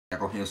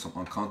gonna hear some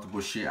uncomfortable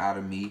shit out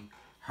of me.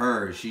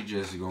 Her, she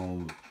just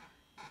gonna...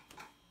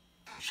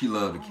 She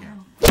love the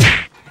camera.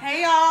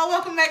 Hey y'all,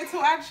 welcome back to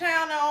our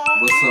channel.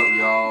 What's up,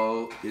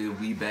 y'all?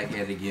 We back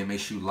at it again.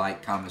 Make sure you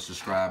like, comment,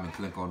 subscribe, and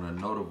click on the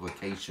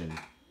notification.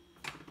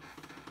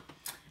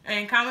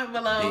 And comment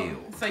below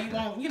Bill. So you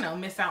won't,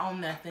 miss out on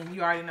nothing.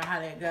 You already know how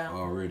that go.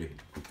 Already.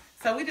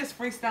 So we just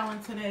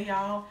freestyling today,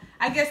 y'all.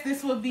 I guess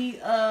this would be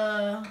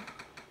a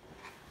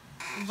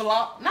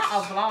vlog, not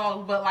a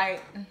vlog, but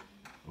like...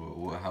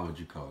 How would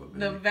you call it,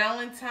 baby? The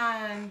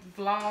Valentine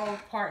vlog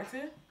part 2.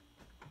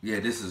 Yeah,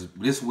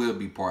 this will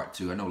be part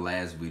 2. I know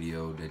last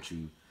video that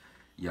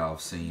y'all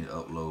seen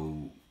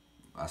upload,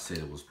 I said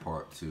it was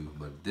part 2,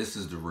 but this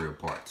is the real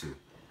part 2.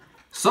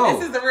 So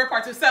this is the real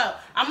part 2. So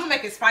I'm gonna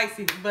make it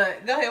spicy,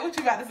 but go ahead. What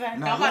you about to say?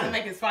 No, I'm about to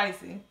make it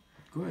spicy.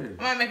 Go ahead.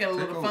 I'm gonna make it a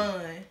little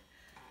fun.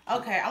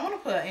 Okay, I want to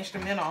put an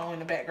instrumental on in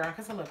the background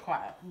because it's a little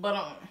quiet. But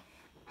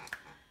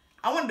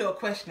I want to do a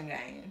question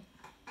game.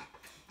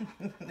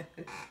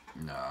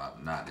 Nah,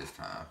 not this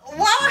time.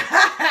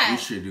 Why? We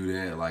should do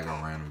that like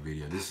a random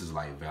video. This is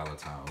like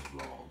Valentine's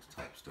vlogs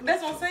type stuff.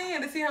 That's what I'm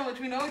saying. To see how much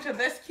we know each other.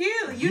 That's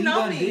cute. You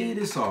know me. We done did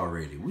this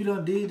already. We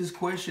done did this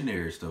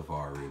questionnaire stuff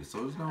already.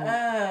 So it's no.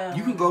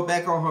 You can go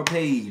back on her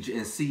page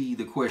and see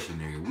the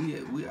questionnaire. Why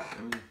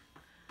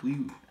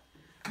you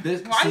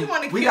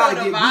want to kill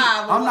the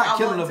vibe? I'm not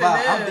killing the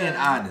vibe. I'm being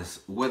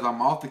honest. Whether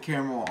I'm off the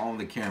camera or on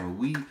the camera,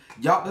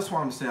 y'all. That's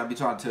what I'm saying. I be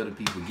trying to tell the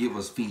people, give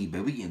us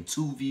feedback. We getting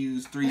 2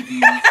 views, 3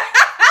 views.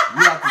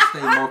 We have to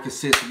stay more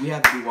consistent. We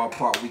have to do our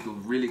part. We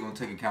really gonna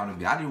take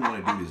accountability. I didn't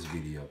want to do this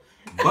video,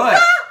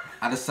 but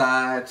I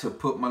decided to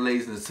put my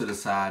laziness to the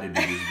side and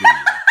do this video,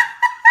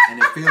 and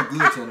it feels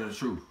good telling the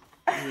truth.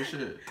 Real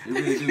shit. It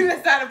really do. You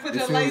decided to put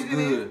your laziness.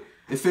 Good.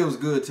 It feels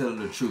good telling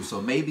the truth. So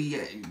maybe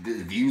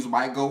the views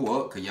might go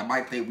up because y'all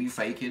might think we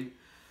faking.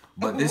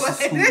 But this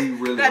is who we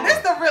really are. This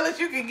the realest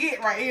you can get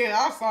right here.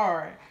 I'm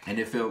sorry. And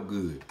it felt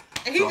good.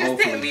 He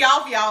just tipped me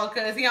off, y'all,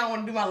 because he don't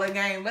want to do my little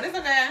game. But it's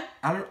okay.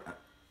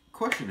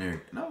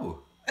 Questionnaire.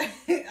 No.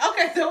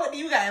 Okay, so what do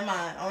you got in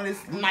mind on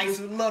this nice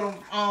little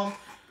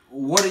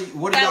What are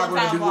y'all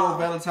gonna do on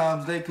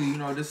Valentine's Day?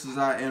 Because this is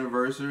our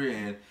anniversary,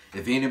 and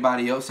if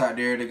anybody else out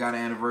there that got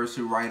an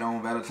anniversary right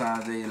on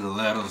Valentine's Day,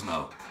 let us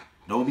know.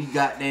 Don't be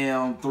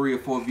goddamn 3 or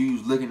 4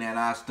 views looking at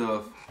our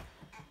stuff.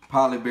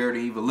 Probably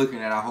barely even looking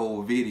at our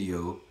whole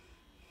video.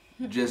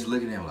 Just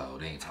looking at them like, oh,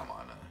 they ain't talking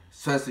about nothing.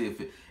 Especially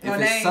if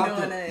it's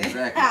something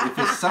exactly. If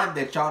it's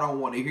something that y'all don't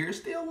want to hear,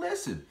 still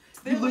listen.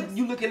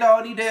 You look at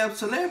all these damn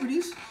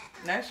celebrities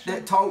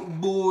that talk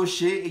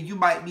bullshit, and you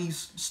might be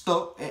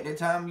stuck at that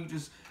time.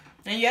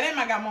 And yeah, they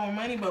might got more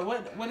money, but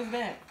what is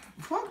that?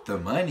 Fuck the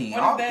money.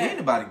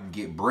 Anybody can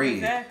get bread.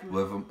 Exactly.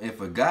 But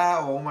if a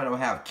guy or woman don't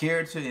have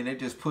character and they're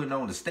just putting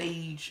on the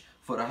stage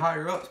for the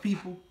higher ups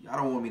people, y'all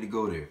don't want me to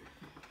go there.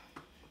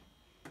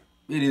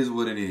 It is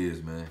what it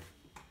is, man.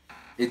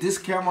 Is this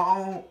camera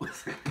on?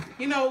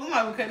 We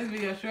might cut this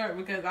video short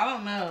because I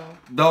don't know.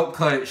 Don't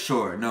cut it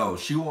short. No,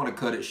 she want to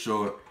cut it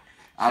short.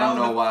 I don't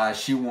know why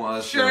she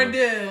wants us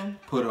to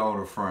put it on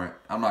the front.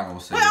 I'm not going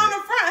to say Put it on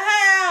the front?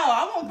 How?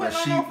 I won't put it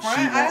on the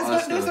front. I just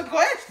want to do some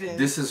questions.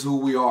 This is who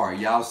we are.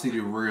 Y'all see the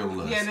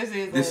real us. Yeah,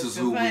 this is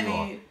who we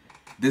are.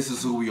 This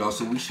is who we are.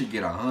 So we should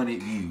get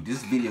 100 views.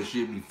 This video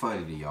should be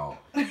funny to y'all.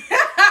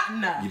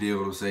 No. You did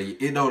what I'm saying?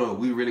 No,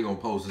 we really going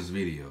to post this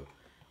video.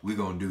 We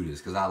going to do this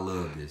because I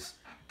love this.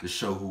 To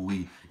show who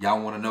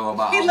y'all want to know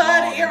about. He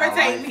loved to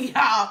irritate me,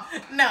 y'all.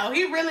 No,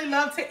 he really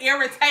loved to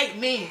irritate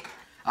me.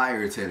 I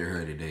irritated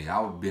her today.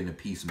 I've been a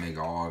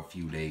peacemaker all a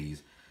few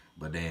days,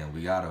 but damn,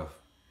 we gotta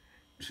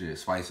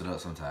spice it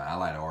up sometimes. I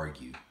like to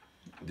argue.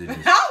 I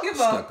don't give a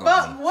fuck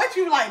what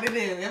you like to do.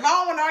 If I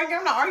don't want to argue,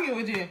 I'm not arguing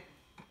with you.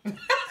 You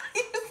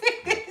see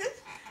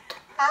this?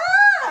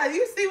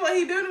 You see what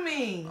he do to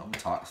me? I'm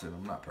toxic.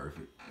 I'm not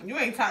perfect. You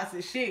ain't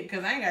toxic shit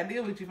because I ain't got to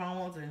deal with you if I don't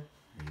want to.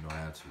 You don't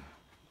have to.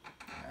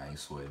 I ain't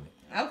sweating it.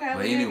 Okay,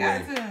 but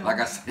anyway, like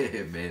I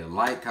said, man,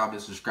 like,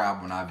 comment,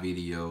 subscribe on our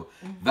video.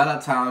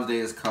 Valentine's Day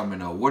is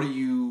coming up. What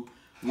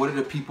are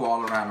the people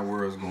all around the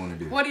world going to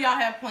do? What do y'all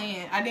have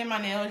planned? I did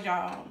my nails,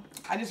 y'all.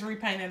 I just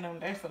repainted them.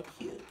 They're so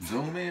cute.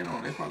 Zoom in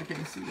on. They probably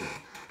can't see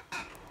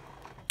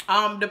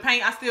that. The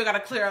paint. I still got to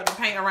clear up the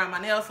paint around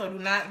my nails, so do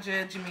not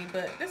judge me.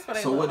 But this is what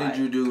they look like. So what did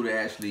you do to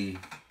actually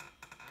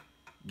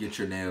get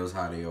your nails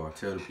how they are?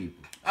 Tell the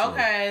people.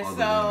 Okay,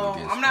 so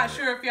I'm not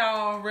sure if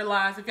y'all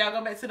realize, if y'all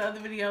go back to the other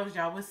videos,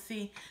 y'all will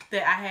see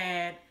that I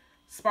had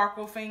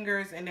sparkle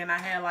fingers and then I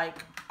had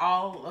like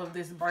all of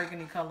this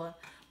burgundy color.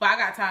 But I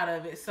got tired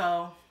of it,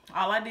 so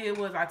all I did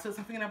was I took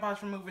some fingernail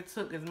polish remover,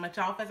 took as much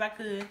off as I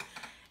could.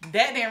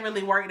 That didn't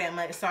really work that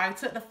much, so I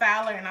took the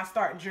filer and I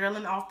started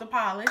drilling off the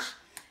polish.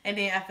 And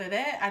then after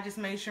that, I just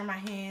made sure my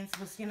hands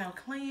was,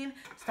 clean.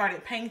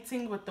 Started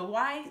painting with the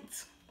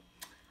white.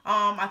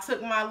 I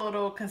took my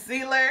little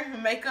concealer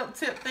makeup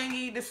tip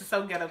thingy. This is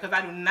so ghetto because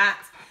I do not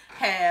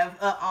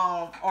have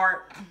a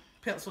art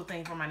pencil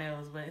thing for my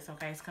nails, but it's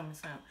okay. It's coming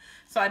soon.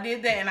 So I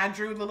did that and I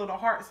drew the little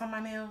hearts on my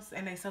nails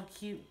and they're so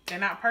cute. They're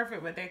not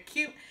perfect, but they're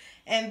cute.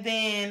 And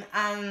then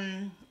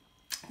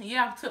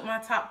yeah, I took my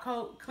top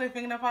coat, clear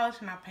fingernail polish,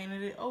 and I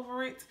painted it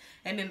over it.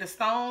 And then the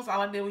stones,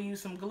 all I did was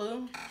use some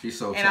glue. She's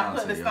so talented, and I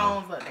put the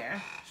stones up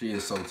there. She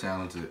is so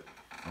talented.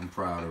 I'm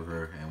proud of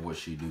her and what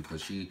she do,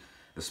 because she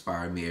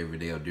inspired me every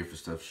day of different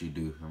stuff she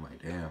do. I'm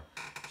like, damn,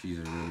 she's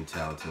a really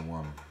talented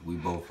woman. We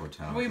both are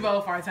talented. We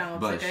both are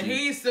talented. But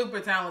he's super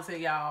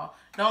talented, y'all.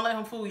 Don't let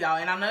him fool y'all.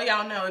 And I know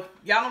y'all know, if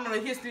y'all don't know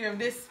the history of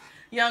this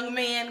young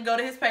man, go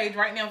to his page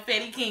right now,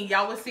 Fetty King.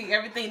 Y'all will see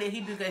everything that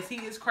he do, because he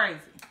is crazy.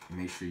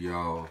 Make sure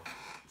y'all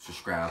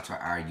subscribe to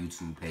our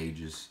YouTube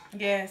pages.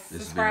 Yes,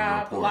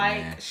 subscribe,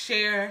 like,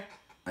 share.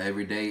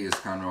 Every day is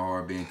kind of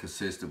hard being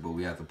consistent, but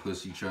we have to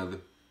push each other,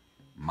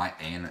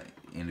 and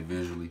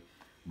individually.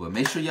 But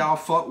make sure y'all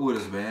fuck with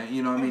us, man.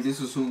 You know what I mean?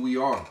 This is who we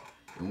are.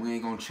 And we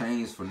ain't gonna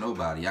change for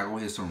nobody. Y'all gonna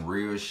hear some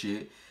real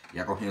shit.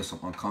 Y'all gonna hear some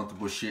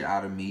uncomfortable shit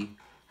out of me.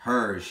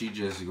 Her, she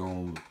just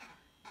gonna...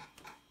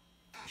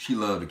 She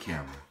love the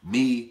camera.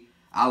 Me,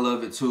 I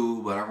love it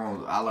too, but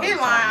I love He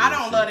lying. I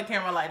don't love the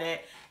camera like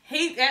that.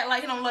 He act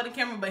like he don't love the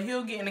camera, but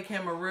he'll get in the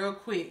camera real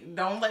quick.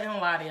 Don't let him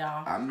lie to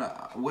y'all. I'm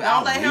not. Well,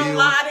 don't let him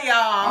lie to y'all.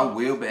 I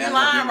will, but as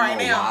I get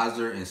right more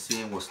wiser and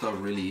seeing what stuff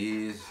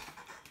really is,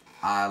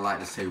 I like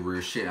to say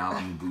real shit.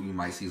 You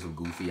might see some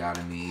goofy out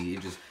of me.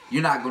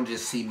 You're not gonna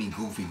just see me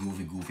goofy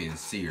and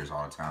serious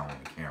all the time on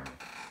the camera.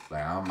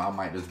 Like I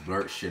might just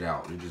blurt shit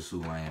out. It's just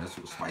who I am. That's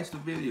what spice the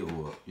video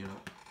up, you know.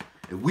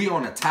 If we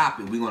on a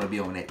topic, we're gonna be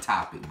on that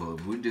topic. But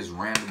if we just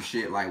random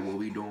shit like what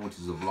we doing, which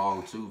is a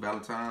vlog too,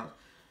 Valentine's.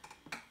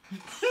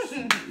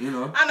 You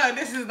know. I know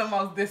this is the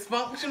most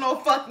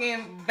dysfunctional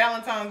fucking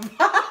Valentine's vlog.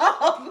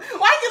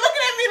 Why you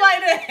looking at me like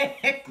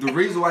that? The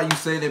reason why you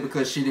say that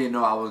because she didn't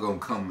know I was gonna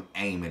come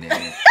aiming at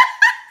it.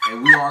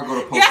 And we are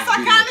gonna post this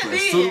video.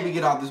 As soon as we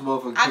get off this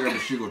motherfucking camera,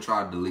 she gonna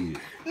try to delete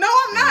it. No,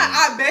 I'm not.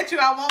 I bet you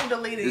I won't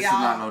delete it, y'all. This is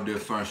not no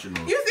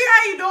dysfunctional. You see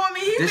how you doing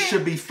me? This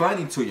should be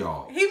funny to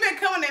y'all. He been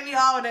coming at me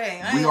all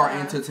day. We are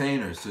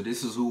entertainers, so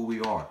this is who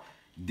we are.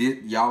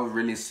 Y'all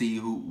really see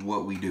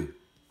what we do.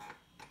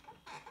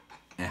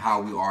 And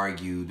how we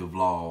argue the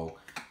vlog.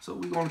 So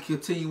we're gonna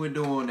continue in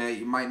doing that.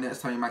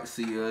 Next time you might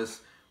see us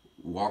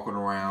walking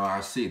around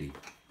our city.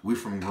 We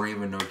from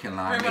Greenville, North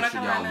Carolina. Make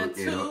sure y'all look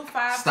it up.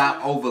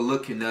 Stop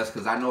overlooking us,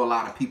 because I know a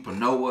lot of people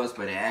know us,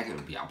 but they acting,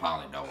 y'all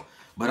probably know.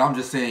 But I'm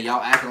just saying,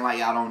 y'all acting like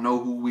y'all don't know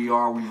who we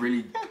are. We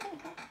really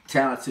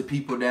talented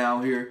people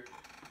down here.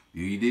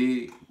 You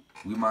did.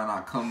 We might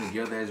not come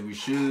together as we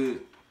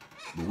should,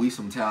 but we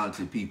some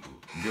talented people.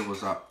 Give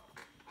us our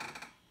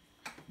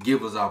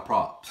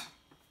props.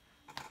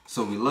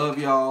 So we love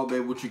y'all,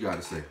 babe. What you got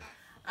to say?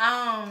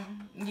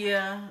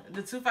 Yeah,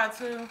 the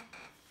 252,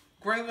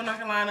 Greenville, North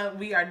Carolina,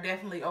 we are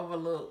definitely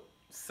overlooked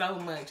so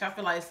much. I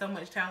feel like so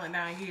much talent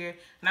down here,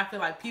 and I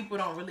feel like people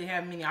don't really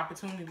have many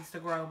opportunities to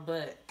grow.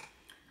 But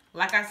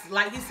like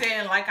he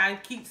said, like I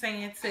keep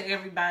saying to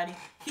everybody,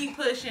 keep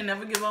pushing,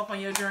 never give up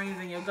on your dreams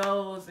and your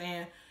goals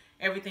and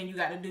everything you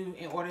got to do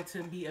in order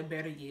to be a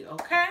better you.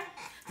 Okay,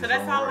 so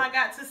that's all I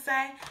got to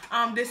say.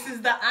 This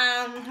is the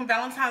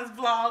Valentine's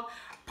vlog.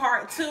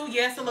 Part 2,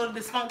 yes, a little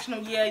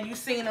dysfunctional. Yeah, you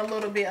seen a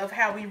little bit of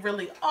how we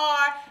really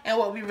are and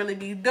what we really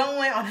be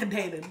doing on a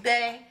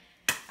day-to-day.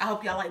 I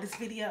hope y'all like this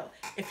video.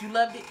 If you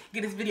loved it,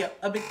 give this video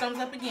a big thumbs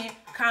up again.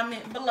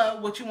 Comment below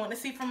what you want to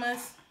see from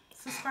us.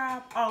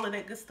 Subscribe, all of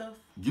that good stuff.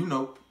 You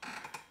know.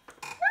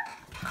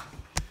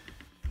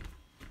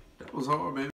 That was hard, baby.